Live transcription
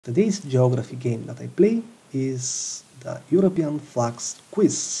Today's geography game that I play is the European Flags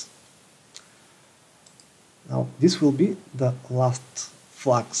Quiz. Now, this will be the last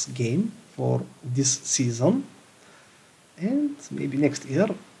flags game for this season, and maybe next year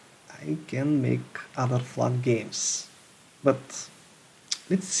I can make other flag games. But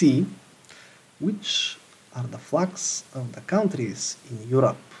let's see which are the flags of the countries in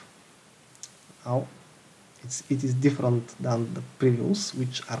Europe. Now, it is different than the previous,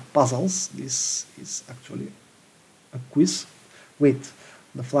 which are puzzles. This is actually a quiz. Wait,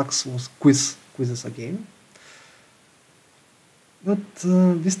 the flags was quizzes again. But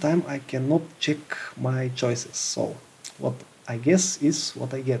this time I cannot check my choices, so what I guess is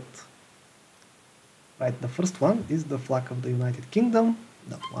what I get. Right, the first one is the flag of the United Kingdom,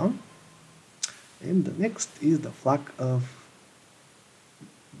 that one. And the next is the flag of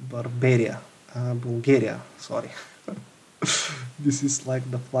Bulgaria, sorry. This is like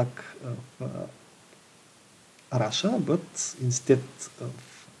the flag of Russia, but instead of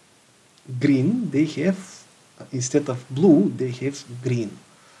green, they have, instead of blue, they have green.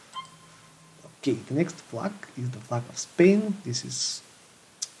 Okay, the next flag is the flag of Spain. This is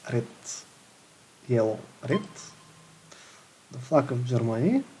red, yellow, red. The flag of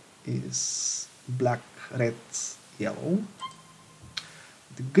Germany is black, red, yellow.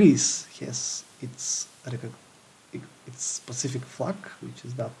 The Greece has its specific flag, which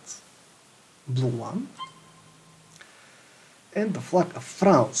is that blue one. And the flag of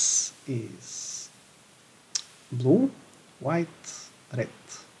France is blue, white, red.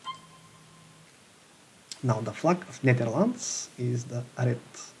 Now the flag of Netherlands is the red,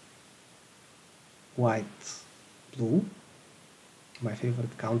 white, blue, my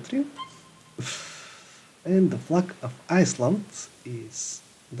favorite country. And the flag of Iceland is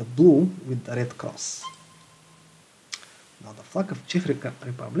the blue with the red cross. Now the flag of Czech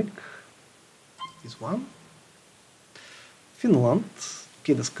Republic is one. Finland,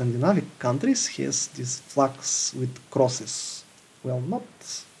 okay, the Scandinavian countries has these flags with crosses. Well, not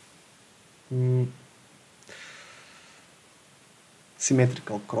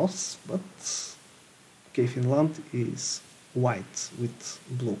symmetrical cross, but okay, Finland is white with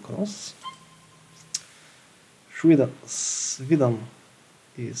blue cross. Sweden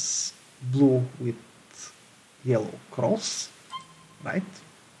is blue with yellow cross, right?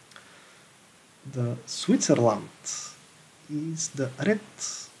 The Switzerland is the red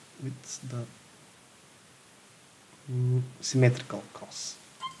with the symmetrical cross.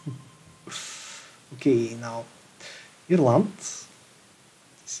 Okay, now Ireland,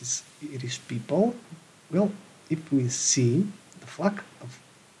 this is Irish people. Well, if we see the flag of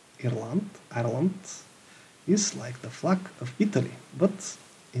Ireland is like the flag of Italy, but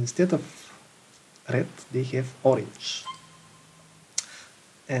instead of red they have orange.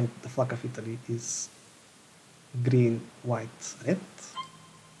 And the flag of Italy is green, white, red.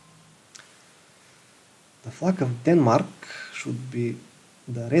 The flag of Denmark should be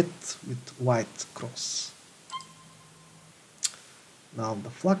the red with white cross. Now the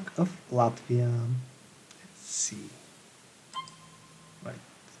flag of Latvia, let's see. Right,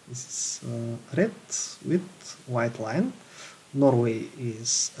 this is red with white line. Norway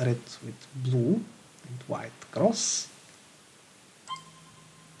is red with blue and white cross.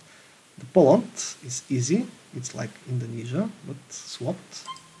 The Poland is easy, it's like Indonesia, but swapped.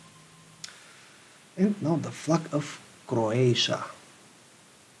 And now the flag of Croatia.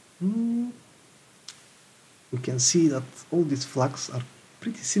 We can see that all these flags are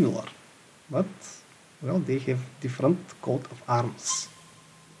pretty similar, but well, they have different coat of arms.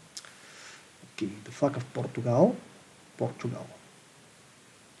 Okay, the flag of Portugal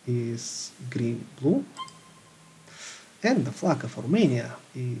is green, blue, and the flag of Romania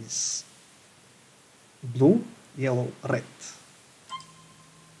is blue, yellow, red.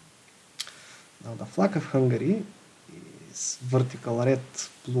 Now the flag of Hungary is vertical red,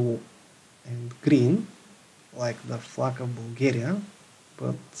 blue, and green, like the flag of Bulgaria,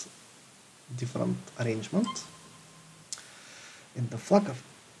 but different arrangement. And the flag of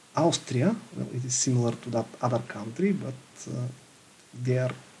Austria, well, it is similar to that other country, but their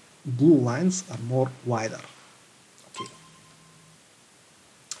blue lines are more wider. Okay.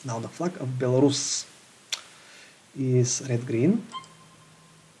 Now the flag of Belarus is red-green,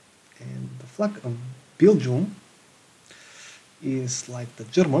 and the flag of Belgium is like the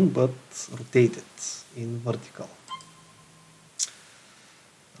German but rotated in vertical.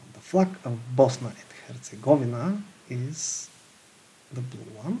 Now, the flag of Bosnia and Herzegovina is the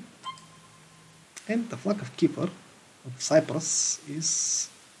blue one, and the flag of Kipper of Cyprus is,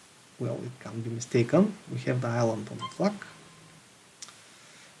 well, it can be mistaken. We have the island on the flag.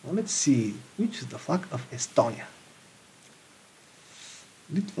 Now let's see which is the flag of Estonia.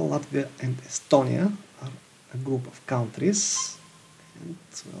 Litva, Latvia and Estonia are a group of countries, and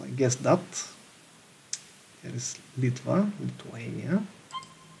well, I guess that here is Litva, Lithuania,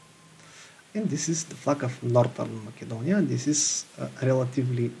 and this is the flag of Northern Macedonia. This is a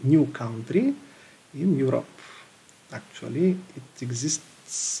relatively new country in Europe. Actually, it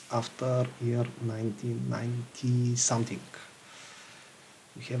exists after year 1990 something.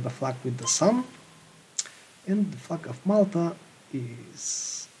 We have the flag with the sun, and the flag of Malta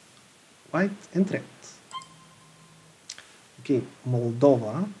is white and red. Okay,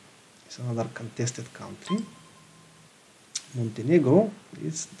 Moldova is another contested country. Montenegro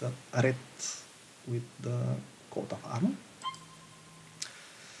is the red with the coat of arms.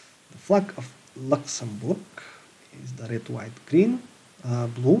 The flag of Luxembourg is the red, white, green,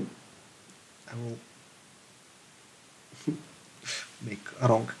 blue. I will make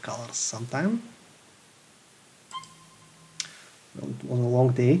wrong colors sometime. Well, it was a long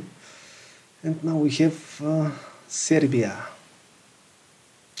day. And now we have Serbia.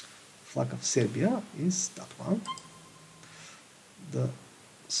 Flag of Serbia is that one. The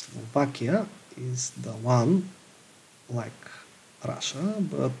Slovakia is the one like Russia,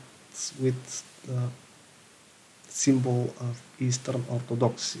 but with the symbol of Eastern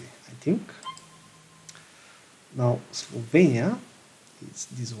Orthodoxy, I think. Now Slovenia is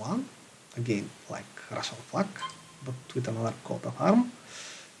this one, again like Russian flag, but with another coat of arms.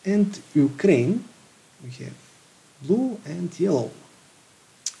 And Ukraine, we have blue and yellow.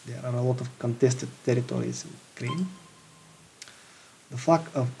 There are a lot of contested territories in Ukraine. The flag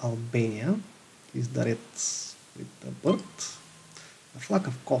of Albania is the red with the bird. The flag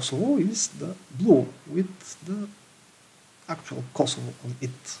of Kosovo is the blue with the actual Kosovo on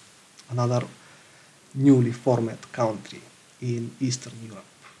it. Another newly formed country in Eastern Europe.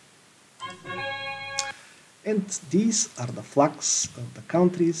 And these are the flags of the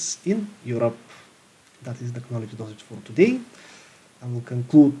countries in Europe. That is the knowledge dosage for today. I will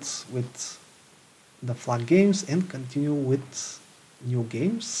conclude with the flag games and continue with new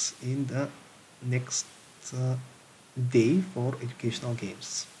games in the next day for educational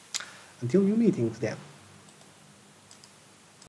games. Until new meetings then.